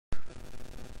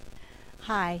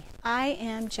Hi, I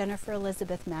am Jennifer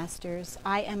Elizabeth Masters.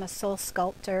 I am a soul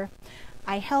sculptor.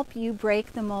 I help you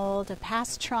break the mold of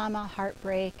past trauma,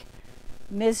 heartbreak,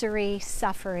 misery,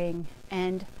 suffering,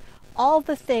 and all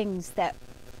the things that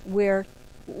we're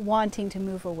wanting to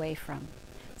move away from.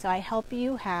 So I help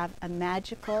you have a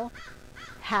magical,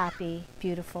 happy,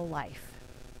 beautiful life.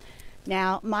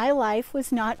 Now, my life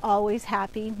was not always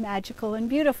happy, magical, and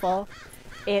beautiful.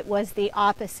 It was the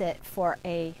opposite for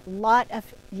a lot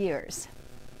of years,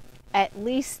 at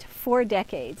least 4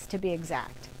 decades to be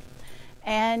exact.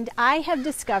 And I have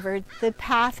discovered the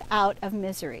path out of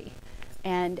misery.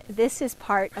 And this is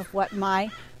part of what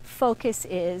my focus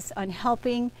is on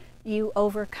helping you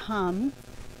overcome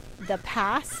the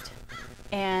past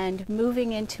and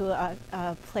moving into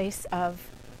a place of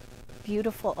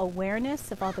beautiful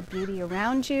awareness of all the beauty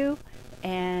around you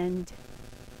and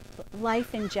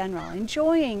life in general,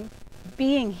 enjoying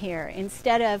being here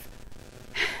instead of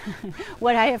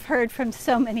what I have heard from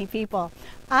so many people.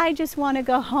 I just want to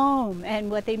go home,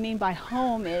 and what they mean by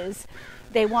home is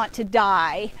they want to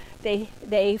die.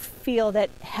 They feel that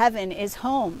heaven is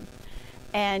home.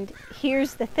 And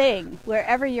here's the thing,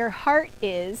 wherever your heart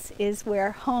is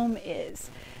where home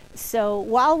is. So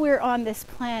while we're on this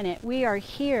planet, we are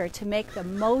here to make the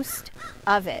most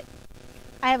of it.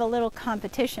 I have a little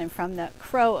competition from the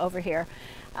crow over here.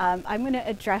 I'm going to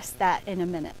address that in a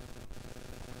minute.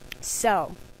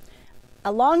 So,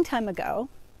 a long time ago,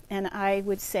 and I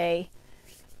would say,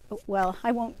 well,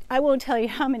 I won't tell you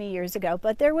how many years ago,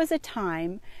 but there was a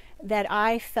time that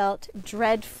I felt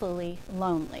dreadfully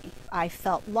lonely. I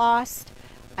felt lost.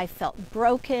 I felt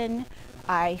broken.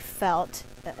 I felt,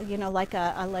 like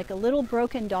a little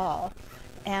broken doll.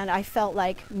 And I felt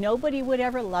like nobody would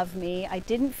ever love me. I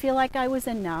didn't feel like I was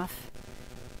enough.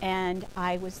 And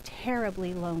I was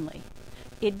terribly lonely.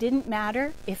 It didn't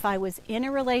matter if I was in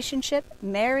a relationship,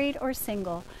 married or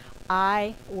single,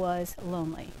 I was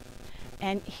lonely.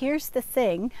 And here's the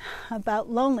thing about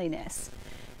loneliness.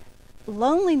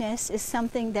 Loneliness is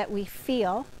something that we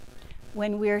feel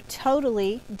when we're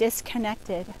totally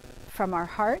disconnected from our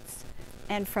hearts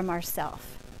and from ourselves.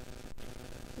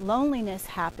 Loneliness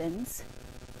happens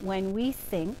when we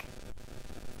think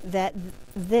that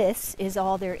this is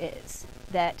all there is,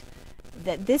 that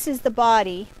this is the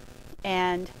body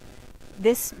and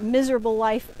this miserable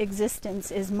life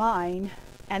existence is mine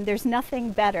and there's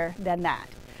nothing better than that.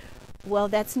 Well,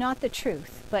 that's not the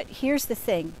truth. But here's the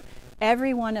thing.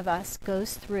 Every one of us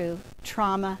goes through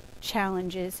trauma,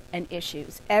 challenges, and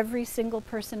issues. Every single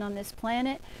person on this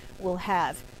planet will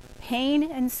have pain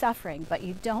and suffering, but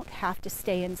you don't have to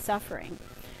stay in suffering.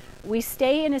 We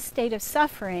stay in a state of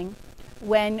suffering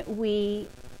when we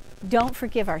don't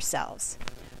forgive ourselves,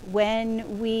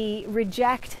 when we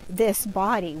reject this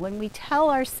body, when we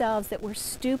tell ourselves that we're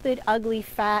stupid, ugly,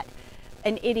 fat,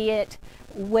 an idiot,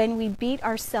 when we beat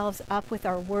ourselves up with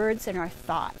our words and our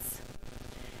thoughts,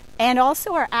 and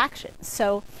also our actions.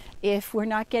 So if we're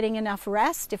not getting enough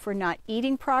rest, if we're not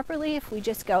eating properly, if we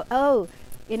just go, oh,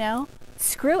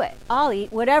 screw it, I'll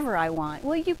eat whatever I want.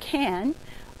 Well, you can,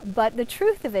 but the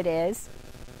truth of it is,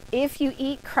 if you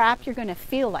eat crap, you're going to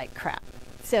feel like crap.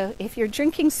 So if you're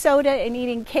drinking soda and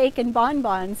eating cake and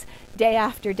bonbons day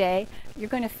after day, you're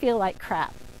going to feel like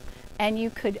crap. And you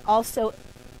could also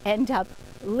end up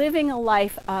living a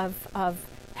life of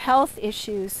health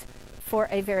issues for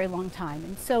a very long time.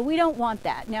 And so we don't want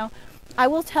that. Now, I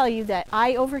will tell you that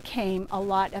I overcame a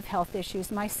lot of health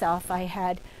issues myself. I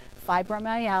had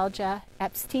fibromyalgia,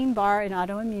 Epstein-Barr, and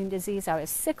autoimmune disease. I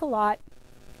was sick a lot.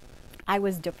 I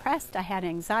was depressed. I had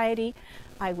anxiety.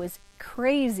 I was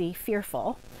crazy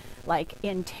fearful, like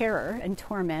in terror and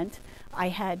torment. I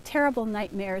had terrible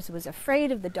nightmares, was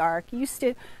afraid of the dark, used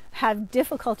to have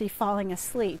difficulty falling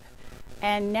asleep.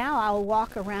 And now I'll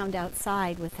walk around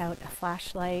outside without a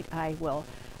flashlight. I will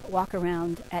walk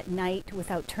around at night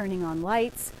without turning on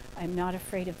lights. I'm not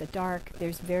afraid of the dark.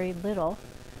 There's very little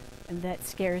that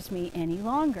scares me any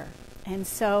longer. And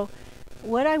so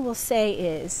what I will say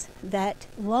is that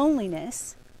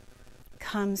loneliness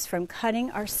comes from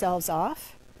cutting ourselves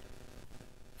off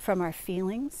from our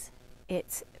feelings.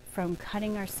 It's from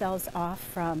cutting ourselves off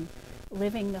from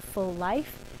living the full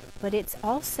life, but it's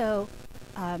also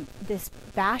this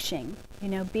bashing,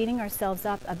 beating ourselves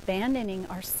up, abandoning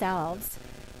ourselves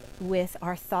with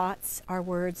our thoughts, our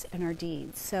words, and our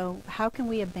deeds. So how can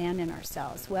we abandon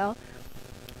ourselves? Well,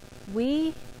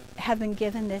 we have been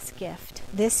given this gift.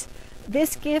 This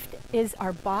gift is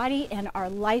our body and our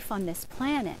life on this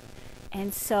planet.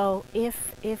 And so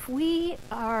if we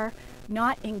are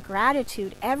not in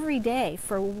gratitude every day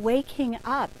for waking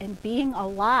up and being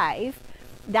alive,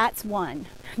 that's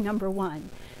number one.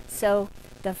 So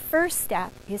The first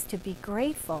step is to be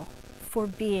grateful for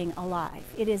being alive.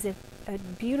 It is a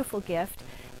beautiful gift.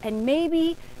 And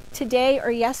maybe today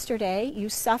or yesterday you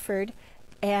suffered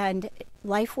and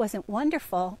life wasn't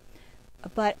wonderful,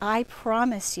 but I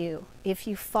promise you, if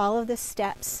you follow the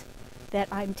steps that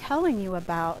I'm telling you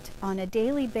about on a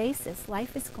daily basis,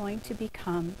 life is going to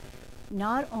become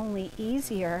not only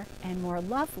easier and more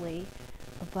lovely,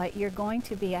 but you're going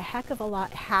to be a heck of a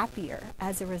lot happier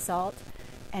as a result.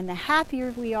 And the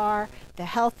happier we are, the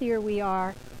healthier we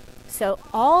are. So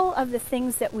all of the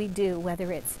things that we do,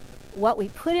 whether it's what we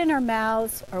put in our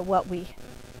mouths or what we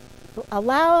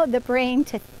allow the brain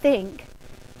to think,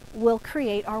 will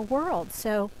create our world.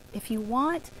 So if you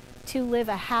want to live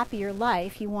a happier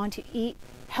life, you want to eat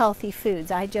healthy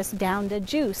foods. I just downed a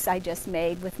juice I just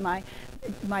made with my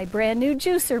brand new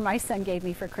juicer my son gave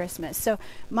me for Christmas. So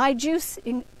my juice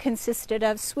consisted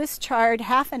of Swiss chard,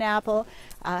 half an apple,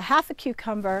 half a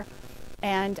cucumber,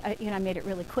 and I made it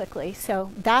really quickly.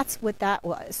 So that's what that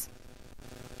was.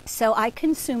 So I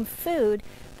consume food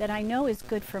that I know is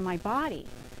good for my body.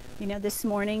 This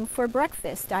morning for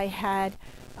breakfast I had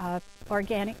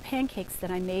organic pancakes that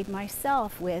I made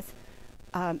myself with,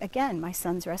 again, my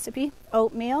son's recipe,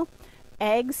 oatmeal,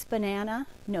 eggs, banana,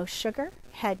 no sugar,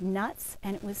 had nuts,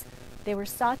 and they were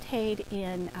sauteed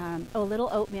in a little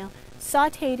oatmeal,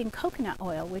 sauteed in coconut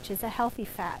oil, which is a healthy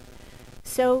fat.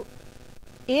 So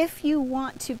if you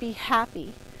want to be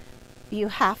happy, you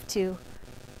have to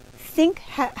think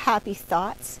happy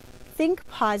thoughts, think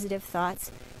positive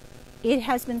thoughts. It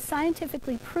has been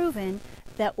scientifically proven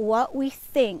that what we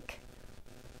think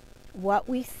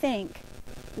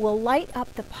will light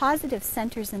up the positive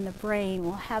centers in the brain,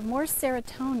 will have more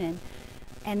serotonin.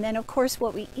 And then, of course,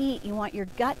 what we eat, you want your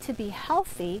gut to be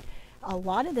healthy. A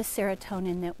lot of the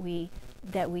serotonin that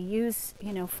we use,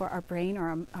 for our brain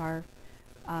or our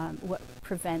what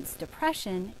prevents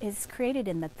depression is created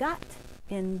in the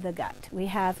gut. We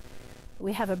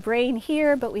have a brain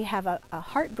here, but we have a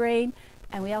heart brain,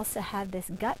 and we also have this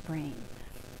gut brain.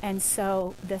 And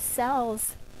so the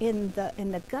cells in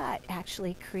the gut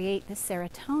actually create the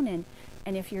serotonin,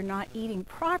 and if you're not eating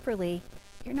properly,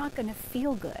 you're not going to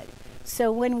feel good.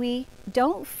 So when we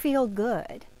don't feel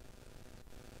good,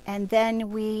 and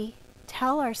then we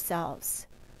tell ourselves,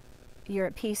 you're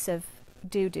a piece of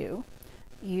doo-doo,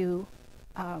 you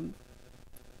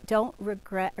don't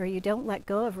regret, or you don't let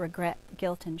go of regret,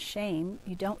 guilt, and shame,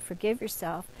 you don't forgive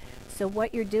yourself. So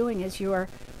what you're doing is you're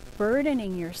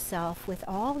burdening yourself with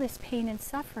all this pain and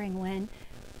suffering when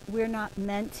we're not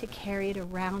meant to carry it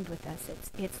around with us.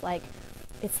 It's like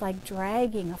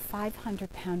dragging a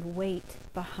 500-pound weight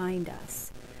behind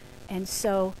us. And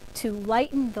so to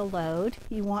lighten the load,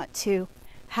 you want to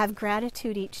have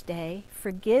gratitude each day,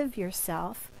 forgive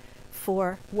yourself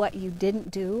for what you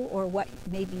didn't do or what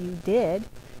maybe you did.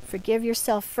 Forgive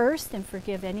yourself first and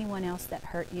forgive anyone else that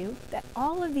hurt you. That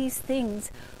all of these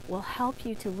things will help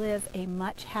you to live a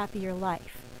much happier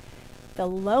life. The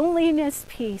loneliness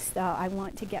piece, though, I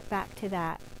want to get back to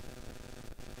that.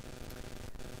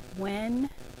 When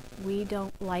we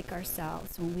don't like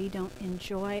ourselves, when we don't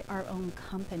enjoy our own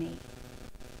company,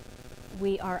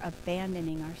 we are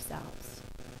abandoning ourselves.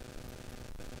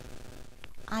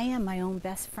 I am my own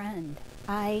best friend.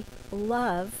 I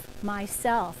love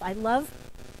myself. I love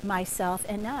myself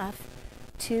enough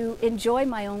to enjoy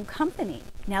my own company.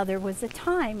 Now, there was a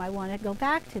time, I want to go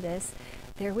back to this,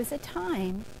 there was a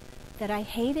time that I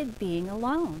hated being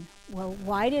alone. Well,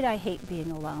 why did I hate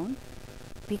being alone?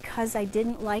 Because I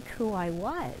didn't like who I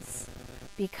was.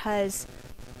 Because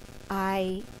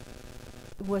I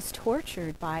was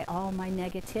tortured by all my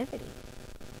negativity.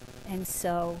 And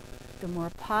so the more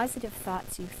positive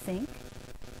thoughts you think,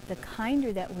 the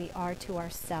kinder that we are to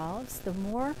ourselves, the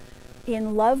more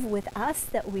in love with us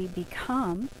that we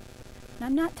become. And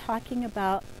I'm not talking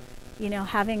about,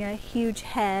 having a huge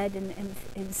head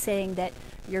and saying that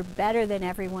you're better than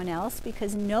everyone else,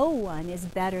 because no one is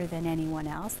better than anyone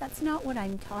else. That's not what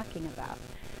I'm talking about.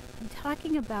 I'm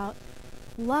talking about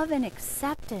love and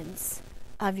acceptance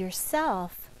of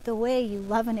yourself the way you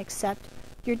love and accept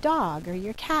your dog or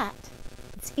your cat.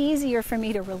 It's easier for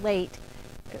me to relate,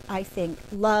 I think,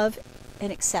 love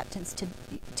and acceptance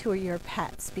to your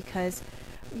pets, because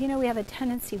we have a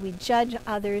tendency, we judge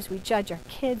others, we judge our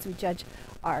kids, we judge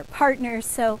our partners,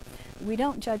 so we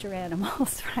don't judge our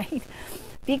animals, right?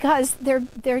 Because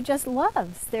they're just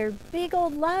loves. They're big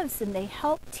old loves, and they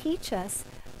help teach us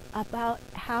about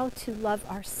how to love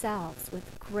ourselves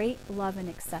with great love and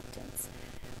acceptance.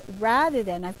 Rather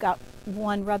than, I've got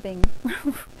one rubbing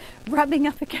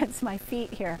up against my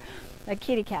feet here, a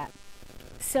kitty cat.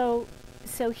 So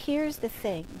here's the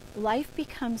thing. Life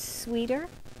becomes sweeter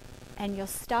And you'll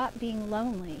stop being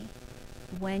lonely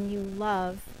when you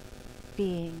love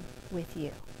being with you.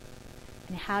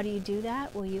 And how do you do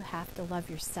that? Well, you have to love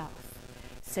yourself.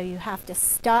 So you have to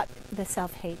stop the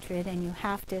self-hatred, and you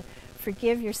have to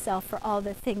forgive yourself for all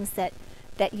the things that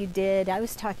you did. I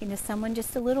was talking to someone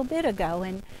just a little bit ago,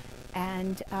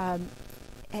 and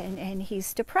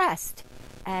he's depressed.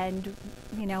 And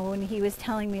you know, when he was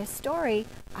telling me a story,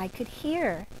 I could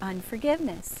hear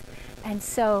unforgiveness. And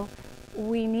so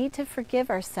we need to forgive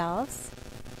ourselves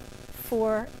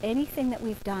for anything that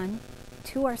we've done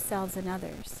to ourselves and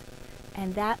others.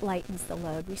 And that lightens the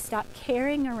load. We stop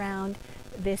carrying around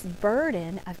this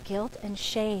burden of guilt and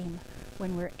shame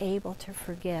when we're able to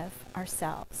forgive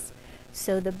ourselves.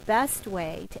 So the best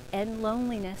way to end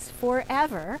loneliness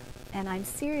forever, and I'm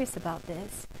serious about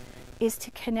this, is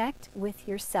to connect with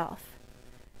yourself,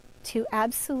 to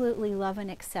absolutely love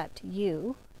and accept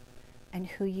you and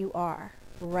who you are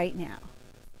right now.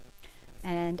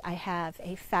 And I have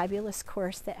a fabulous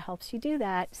course that helps you do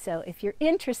that. So if you're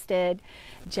interested,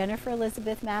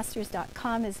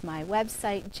 JenniferElizabethMasters.com is my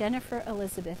website.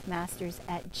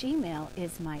 JenniferElizabethMasters@gmail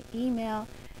is my email.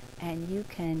 And you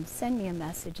can send me a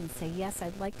message and say, yes,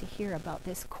 I'd like to hear about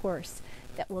this course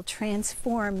that will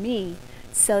transform me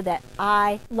so that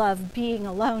I love being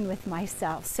alone with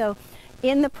myself. So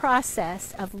in the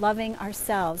process of loving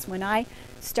ourselves, when I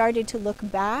started to look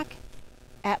back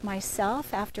at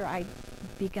myself after I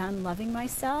begun loving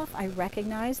myself, I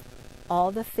recognized all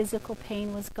the physical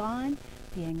pain was gone,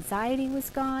 the anxiety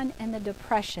was gone, and the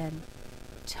depression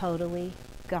totally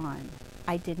gone.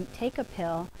 I didn't take a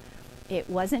pill. It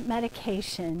wasn't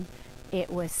medication.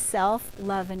 It was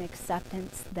self-love and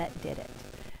acceptance that did it.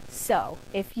 So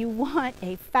if you want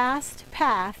a fast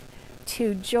path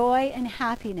to joy and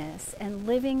happiness and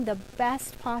living the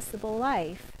best possible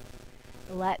life,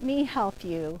 let me help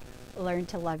you learn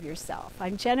to love yourself.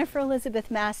 I'm Jennifer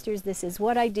Elizabeth Masters. This is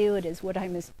what I do. It is what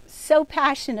I'm so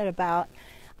passionate about.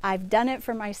 I've done it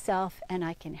for myself, and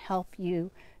I can help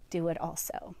you do it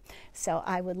also. So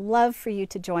I would love for you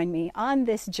to join me on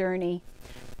this journey.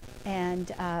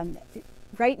 And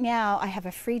right now I have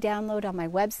a free download on my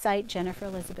website,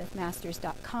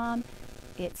 JenniferElizabethMasters.com.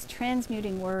 It's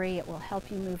Transmuting Worry. It will help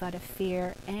you move out of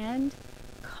fear and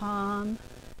calm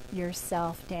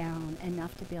yourself down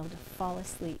enough to be able to fall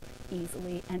asleep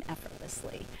easily and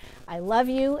effortlessly. I love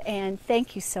you, and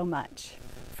thank you so much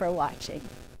for watching.